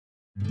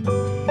Hello,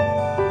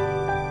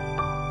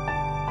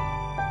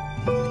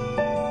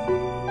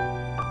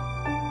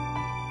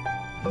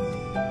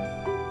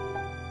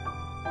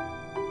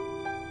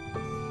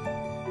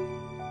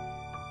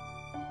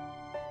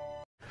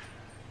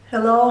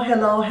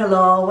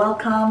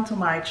 welcome to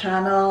my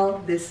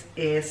channel. This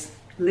is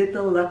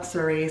Little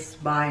Luxuries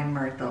by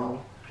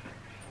Myrtle.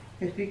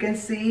 If you can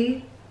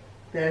see,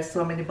 there's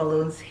so many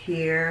balloons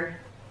here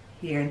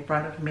in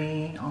front of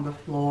me on the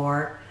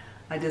floor.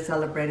 I just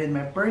celebrated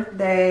my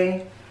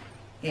birthday,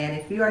 and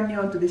if you are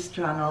new to this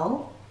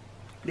channel,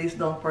 please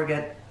don't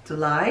forget to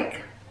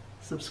like,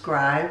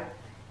 subscribe,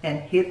 and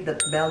hit the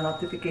bell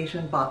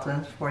notification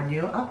button for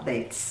new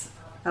updates.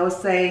 I was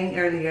saying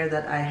earlier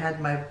that I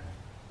had my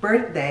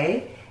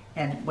birthday,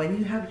 and when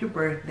you have your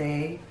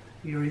birthday,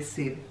 you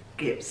receive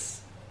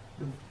gifts.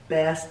 The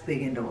best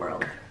thing in the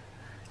world.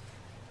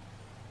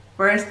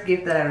 First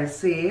gift that I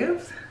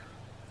received,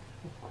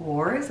 of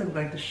course, I'm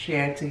going to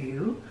share to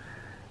you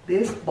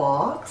this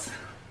box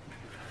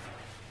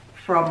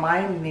from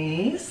my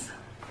niece.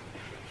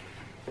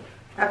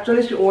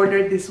 Actually, she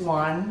ordered this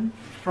one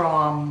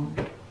from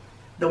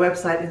the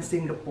website in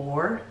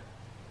Singapore,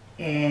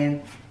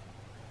 and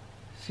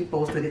she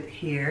posted it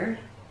here.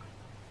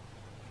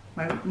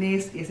 My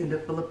niece is in the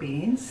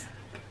Philippines.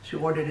 She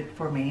ordered it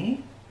for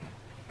me.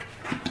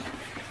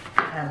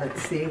 And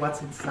let's see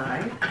what's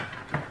inside.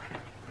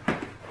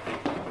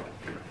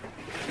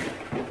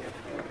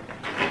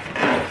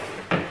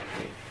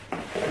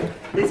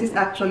 This is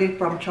actually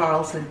from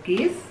Charles &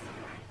 Keith.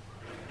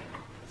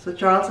 So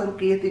Charles &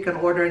 Keith, you can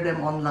order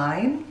them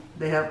online.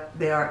 They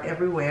are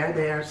everywhere.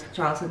 They are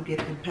Charles & Keith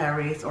in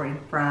Paris or in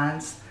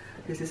France.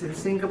 This is in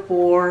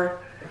Singapore.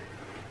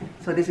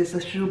 So this is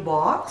a shoe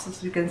box,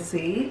 as you can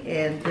see,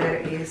 and there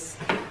is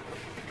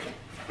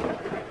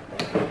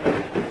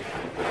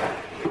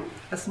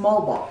a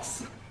small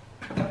box.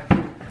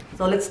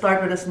 So let's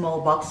start with a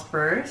small box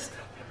first.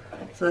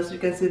 So as you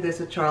can see, there's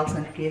a Charles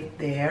 & Keith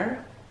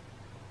there.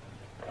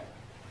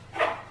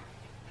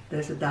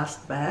 There's a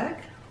dust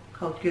bag.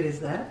 How cute is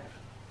that?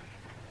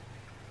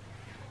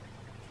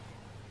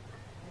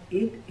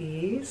 It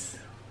is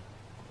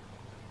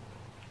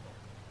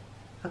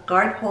a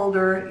card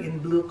holder in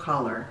blue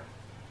color.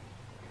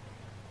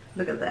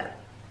 Look at that.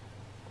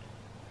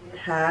 It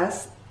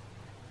has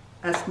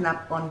a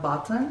snap-on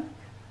button.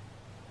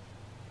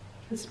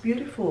 It's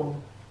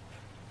beautiful.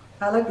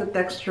 I like the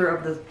texture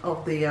of the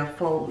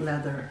faux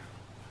leather.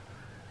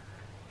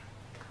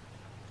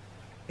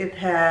 It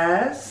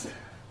has,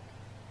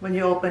 when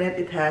you open it,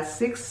 it has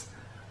 6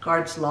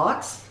 card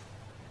slots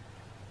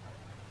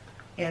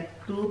and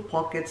 2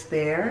 pockets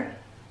there,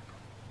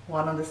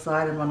 one on the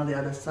side and one on the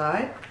other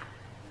side.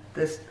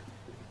 There's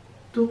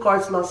 2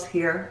 card slots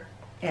here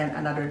and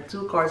another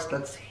 2 card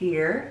slots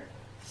here,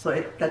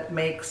 so that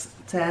makes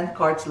 10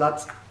 card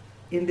slots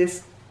in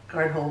this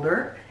card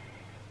holder.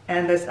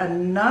 And there's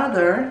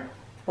another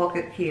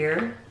pocket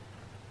here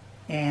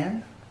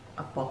and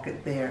a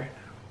pocket there,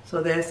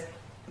 so there's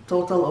a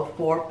total of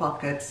 4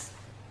 pockets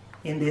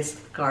in this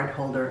card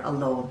holder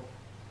alone.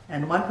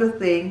 And one good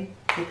thing,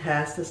 it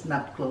has the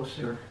snap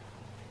closure.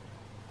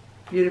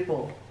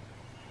 Beautiful.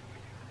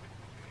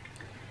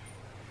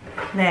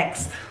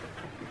 Next,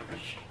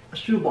 a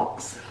shoe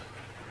box.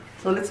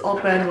 So let's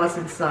open what's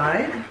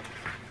inside.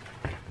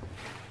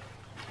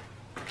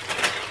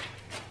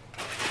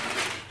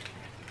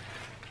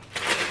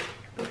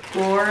 Of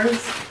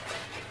course,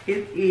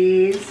 it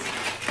is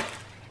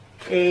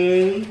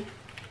a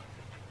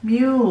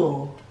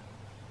mule.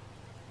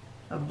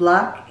 A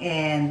black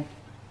and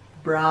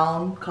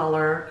brown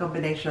color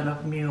combination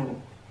of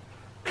mule.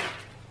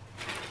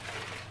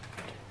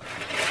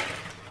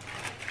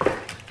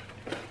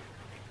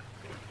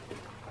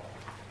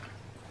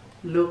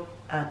 Look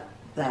at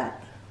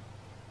that.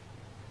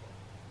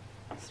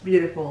 It's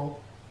beautiful.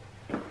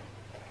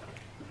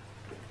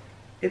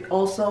 It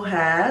also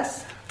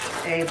has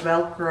a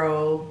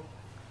Velcro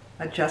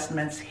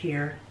adjustments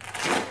here.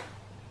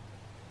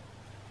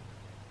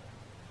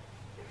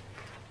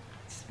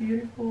 It's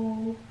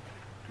beautiful.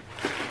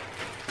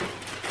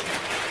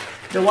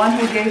 The one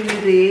who gave me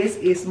this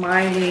is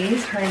my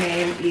niece. Her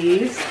name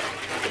is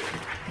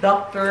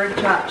Dr.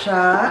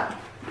 Chacha,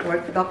 or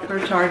Dr.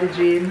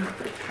 Chardijin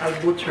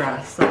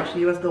Albutra. So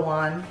she was the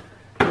one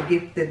who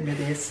gifted me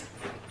this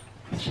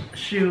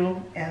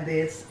shoe and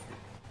this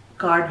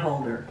card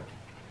holder.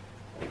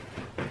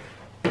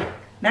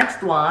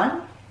 Next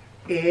one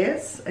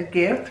is a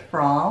gift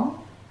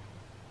from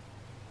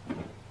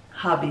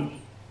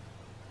hubby.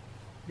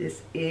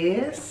 This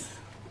is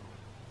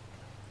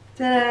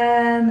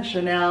the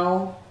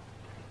Chanel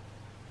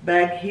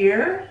bag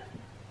here,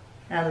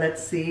 and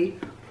let's see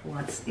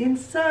what's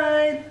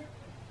inside.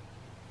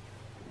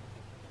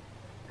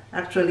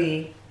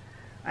 Actually,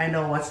 I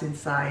know what's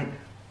inside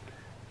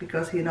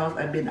because he knows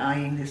I've been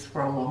eyeing this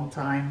for a long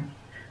time,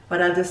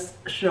 but I'll just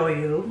show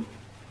you.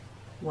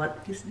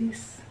 What is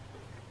this?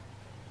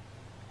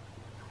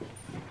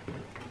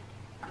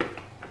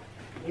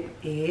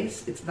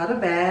 It's not a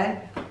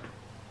bag,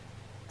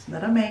 it's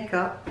not a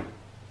makeup,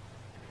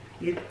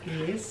 It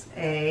is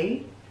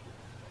a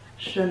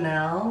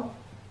Chanel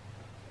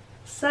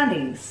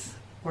sunnies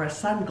or a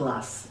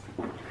sunglass.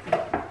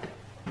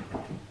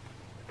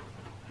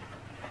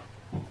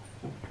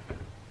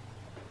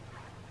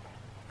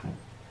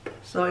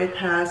 So it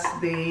has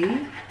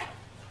the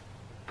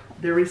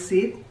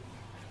receipt,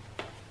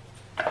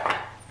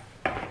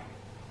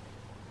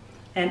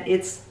 and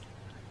it's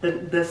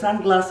the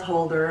sunglass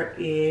holder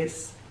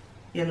is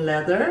in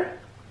leather,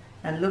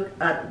 and look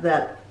at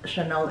that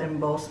Chanel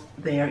embossed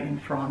there in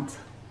front.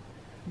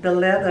 The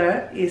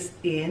leather is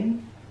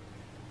in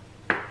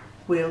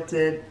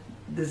quilted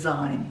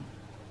design.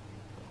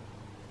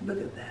 Look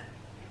at that.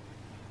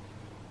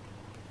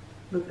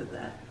 Look at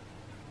that.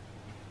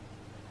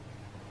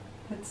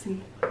 Let's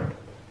see.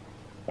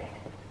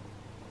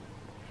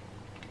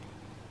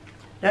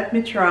 Let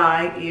me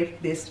try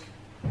if this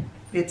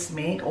fits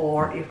me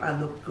or if I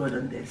look good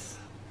on this.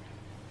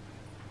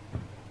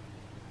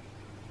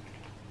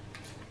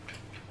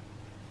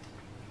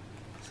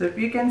 So if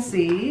you can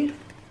see,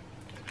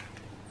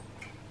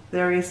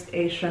 there is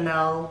a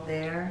Chanel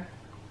there,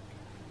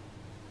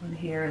 on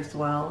here as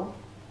well.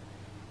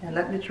 And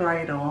let me try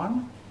it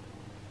on.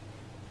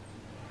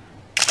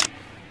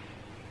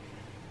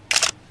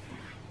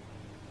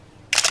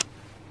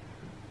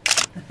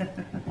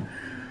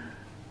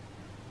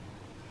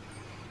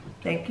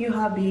 Thank you,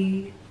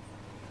 hubby.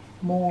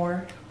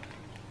 More.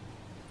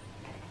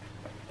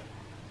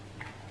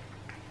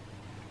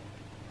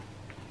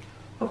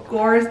 Of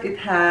course, it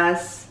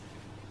has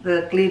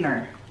the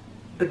cleaner,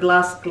 the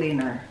glass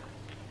cleaner.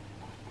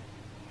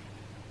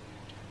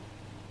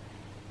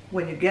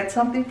 When you get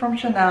something from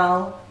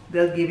Chanel,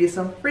 they'll give you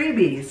some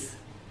freebies.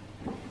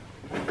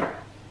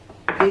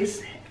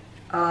 These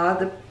are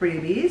the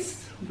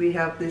freebies. We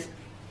have these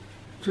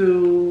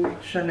two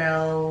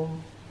Chanel,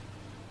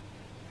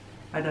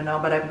 I don't know,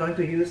 but I'm going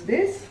to use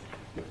this.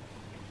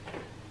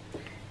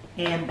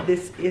 And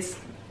this is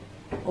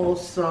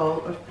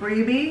also a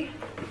freebie.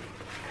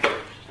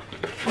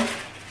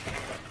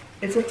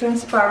 It's a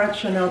transparent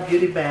Chanel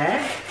beauty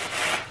bag.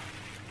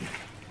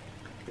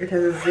 It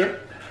has a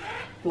zip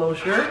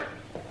closure.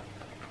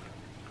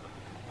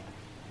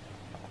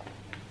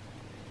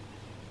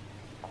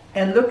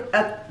 And look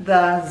at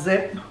the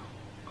zip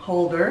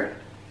holder.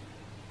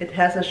 It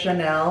has a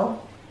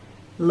Chanel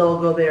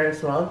logo there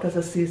as well. It has a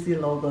CC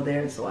logo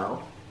there as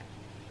well.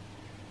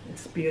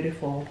 It's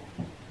beautiful.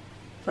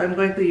 So I'm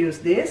going to use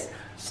this.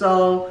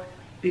 So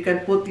you can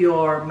put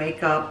your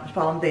makeup,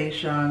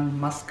 foundation,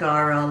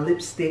 mascara,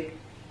 lipstick,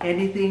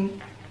 anything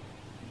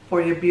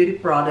for your beauty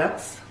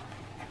products.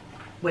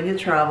 When you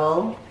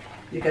travel,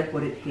 you can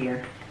put it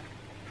here.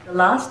 The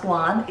last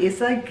one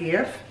is a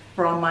gift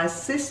from my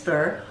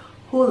sister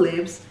who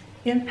lives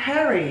in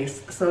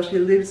Paris. So she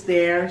lives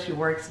there, she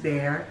works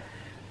there.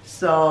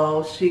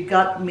 So she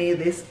got me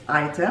this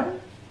item,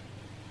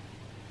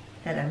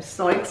 and I'm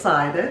so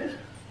excited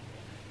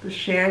to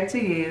share to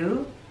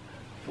you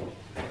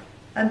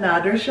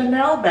another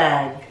Chanel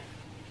bag.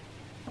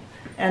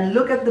 And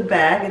look at the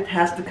bag, it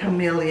has the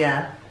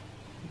camellia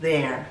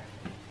there.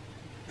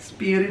 It's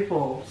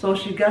beautiful. So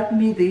she got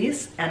me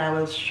this, and I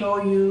will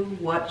show you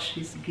what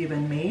she's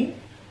given me.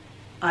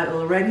 I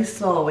already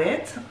saw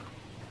it,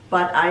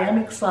 but I am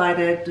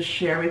excited to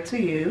share it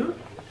to you.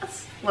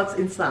 That's what's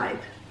inside.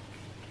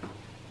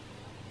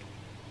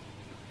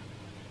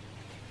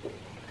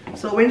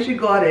 So when she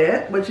got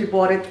it, when she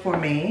bought it for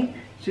me,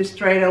 she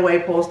straight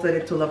away posted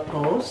it to La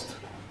Poste.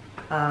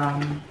 I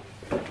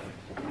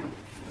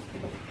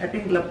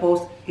think La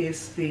Poste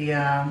is the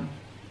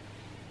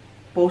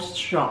post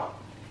shop.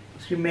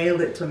 She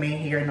mailed it to me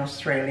here in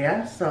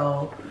Australia.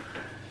 So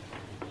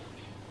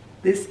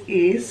this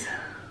is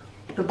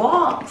the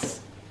box,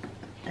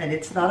 and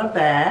it's not a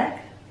bag,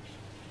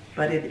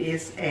 but it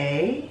is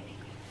a,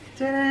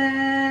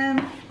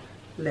 ta-da!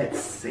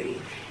 Let's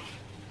see.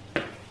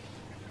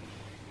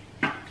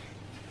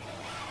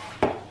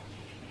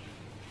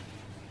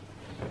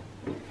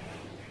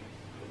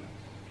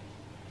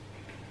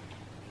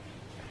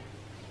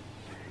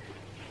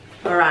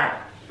 All right,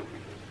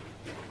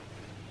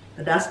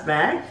 a dust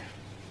bag,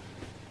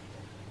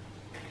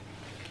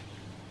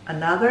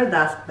 another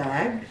dust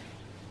bag,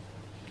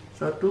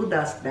 so two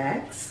dust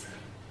bags,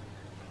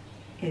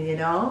 and you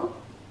know,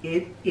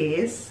 it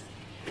is,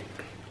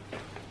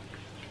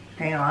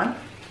 hang on,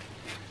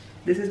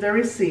 this is the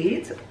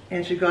receipt,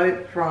 and she got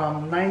it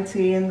from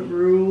 19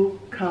 Rue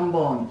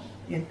Cambon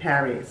in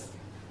Paris.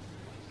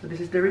 So this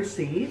is the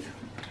receipt.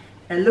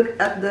 And look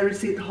at the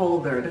receipt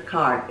holder, the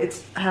card.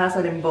 It has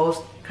an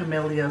embossed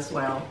camellia as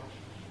well.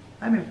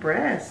 I'm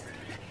impressed.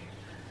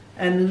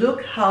 And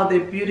look how they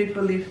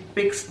beautifully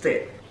fixed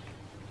it.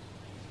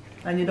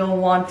 And you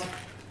don't want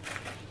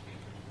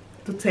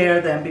to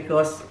tear them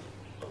because,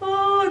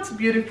 oh, it's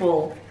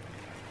beautiful.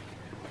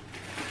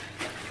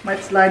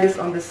 Might slide this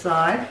on the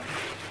side.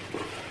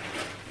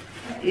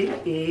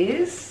 It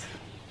is,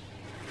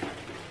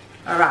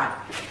 all right,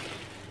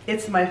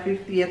 it's my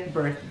 50th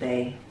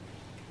birthday.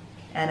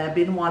 And I've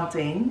been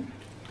wanting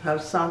to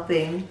have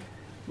something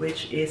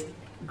which is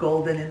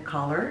golden in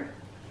color.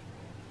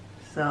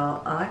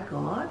 So I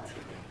got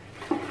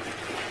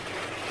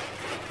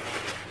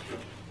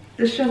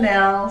the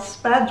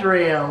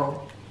Chanelespadrilles.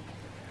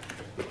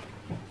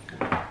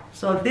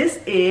 So this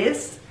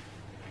is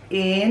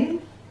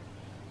in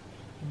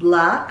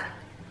black,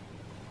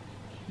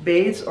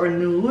 beige or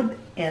nude,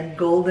 and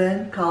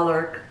golden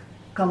color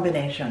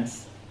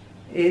combinations.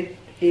 It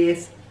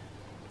is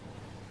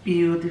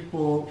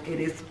beautiful. It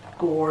is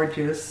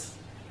gorgeous.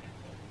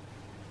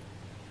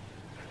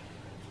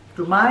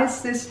 To my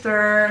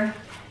sister,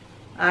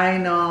 I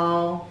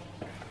know.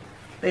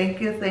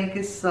 Thank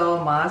you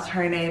so much.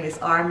 Her name is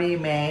Army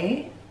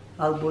May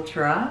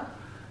Albutra.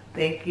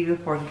 Thank you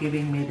for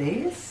giving me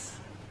this.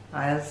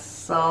 I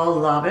so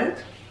love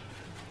it.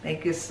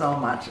 Thank you so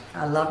much.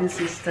 I love you,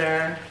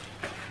 sister.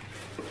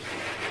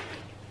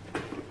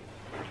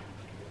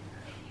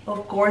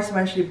 Of course,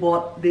 when she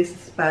bought this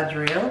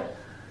spadrille,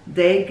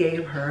 they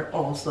gave her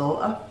also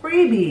a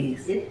freebie.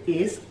 It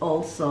is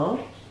also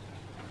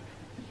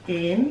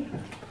in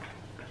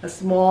a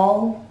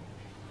small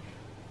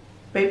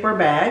paper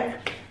bag,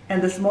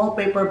 and the small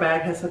paper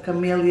bag has a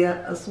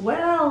camellia as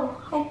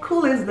well. How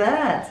cool is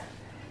that?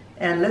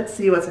 And let's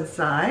see what's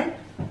inside.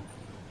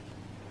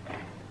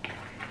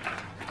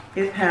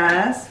 It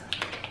has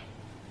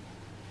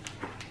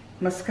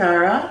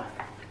mascara,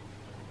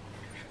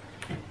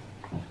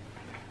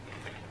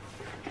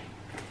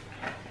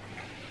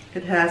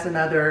 it has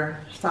another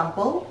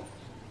sample,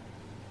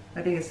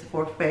 I think it's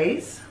for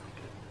face,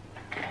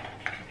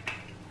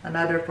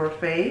 another for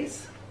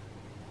face.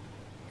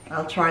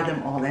 I'll try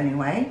them all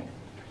anyway.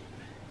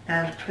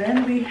 And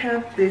then we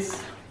have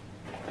this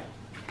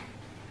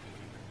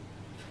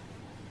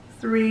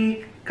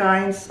 3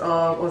 kinds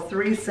of, or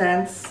 3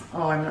 scents,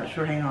 oh I'm not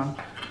sure, hang on.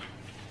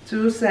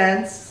 2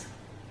 scents,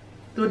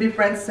 2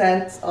 different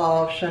scents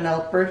of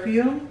Chanel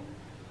perfume.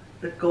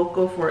 The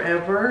Coco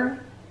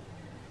Forever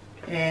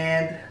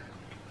and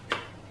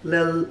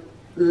Le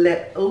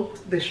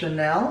Haut de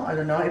Chanel. I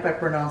don't know if I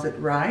pronounce it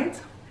right.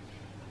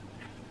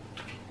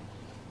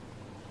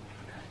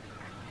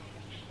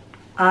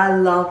 I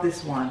love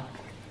this one.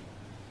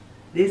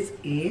 This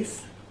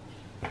is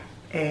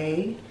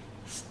a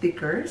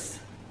stickers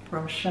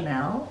from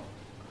Chanel.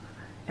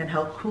 And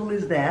how cool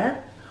is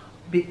that?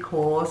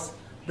 Because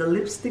the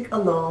lipstick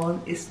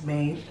alone is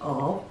made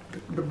of,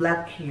 the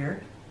black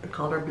here, the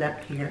color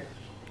black here,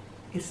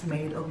 is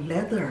made of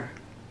leather.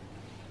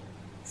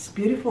 It's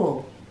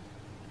beautiful.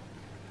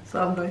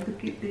 So I'm going to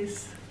keep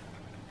this.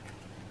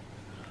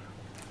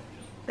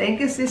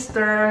 Thank you,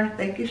 sister.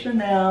 Thank you,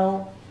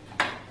 Chanel.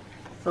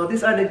 So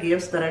these are the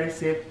gifts that I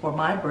received for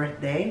my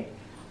birthday.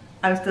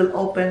 I'm still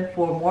open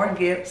for more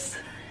gifts.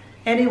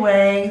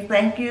 Anyway,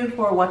 thank you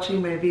for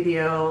watching my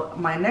video.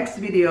 My next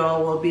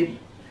video will be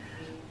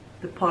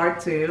the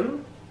part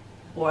 2,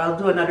 or I'll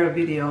do another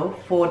video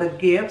for the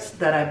gifts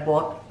that I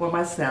bought for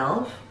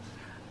myself,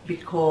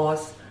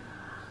 because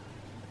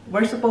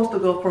we're supposed to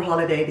go for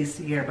holiday this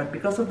year, but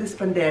because of this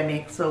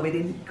pandemic, so we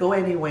didn't go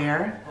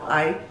anywhere.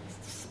 I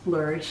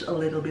splurged a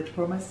little bit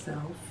for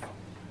myself,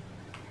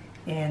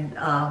 and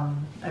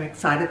I'm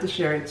excited to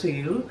share it to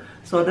you.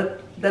 So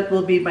that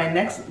will be my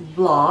next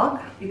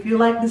vlog. If you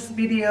like this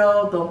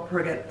video, don't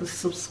forget to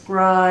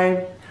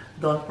subscribe,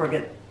 don't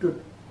forget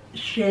to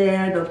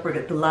share, don't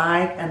forget to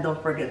like, and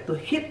don't forget to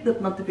hit the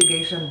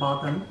notification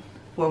button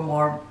for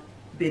more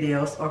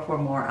videos or for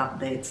more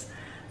updates.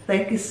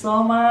 Thank you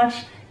so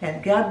much,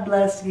 and God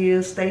bless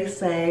you. Stay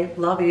safe.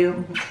 Love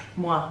you.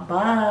 Mwah.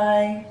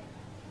 Bye.